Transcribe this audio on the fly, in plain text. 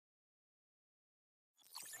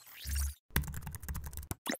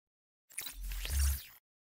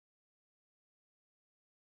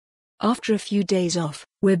After a few days off,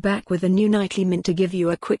 we're back with a new nightly mint to give you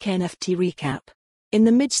a quick NFT recap. In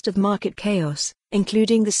the midst of market chaos,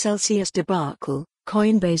 including the Celsius debacle,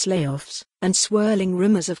 Coinbase layoffs, and swirling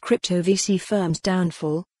rumors of crypto VC firms'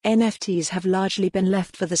 downfall, NFTs have largely been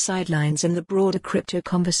left for the sidelines in the broader crypto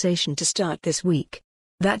conversation to start this week.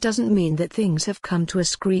 That doesn't mean that things have come to a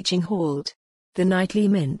screeching halt. The nightly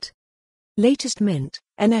mint. Latest mint,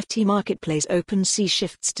 NFT marketplace OpenSea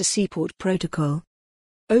shifts to Seaport protocol.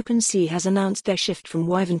 OpenSea has announced their shift from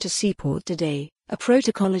Wyvern to Seaport today, a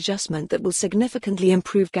protocol adjustment that will significantly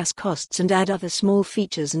improve gas costs and add other small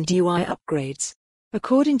features and UI upgrades.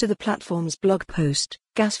 According to the platform's blog post,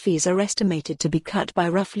 gas fees are estimated to be cut by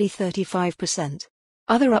roughly 35%.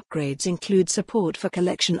 Other upgrades include support for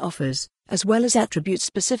collection offers, as well as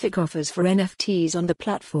attribute-specific offers for NFTs on the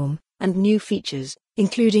platform, and new features,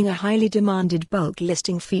 including a highly demanded bulk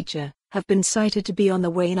listing feature, have been cited to be on the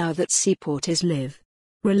way now that Seaport is live.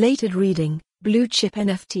 Related reading, Blue Chip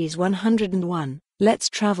NFTs 101, Let's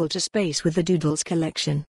Travel to Space with the Doodles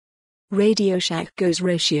collection. Radio Shack goes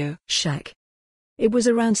ratio Shack. It was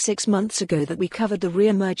around 6 months ago that we covered the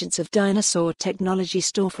re-emergence of dinosaur technology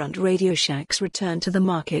storefront Radio Shack's return to the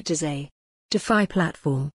market as a DeFi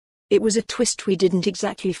platform. It was a twist we didn't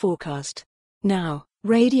exactly forecast. Now,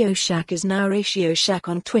 Radio Shack is now Ratio Shack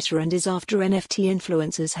on Twitter and is after NFT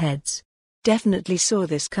influencers' heads. Definitely saw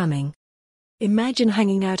this coming. Imagine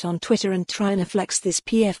hanging out on Twitter and trying to flex this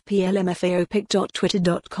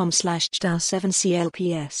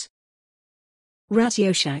pfplmfaopic.twitter.com/DAO7CLPS.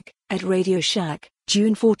 Radio Shack, at Radio Shack,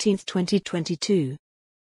 June 14, 2022.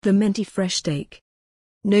 The minty fresh take.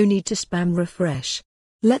 No need to spam refresh.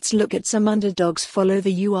 Let's look at some underdogs. Follow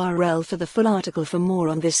the URL for the full article. For more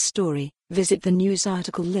on this story, visit the news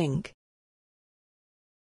article link.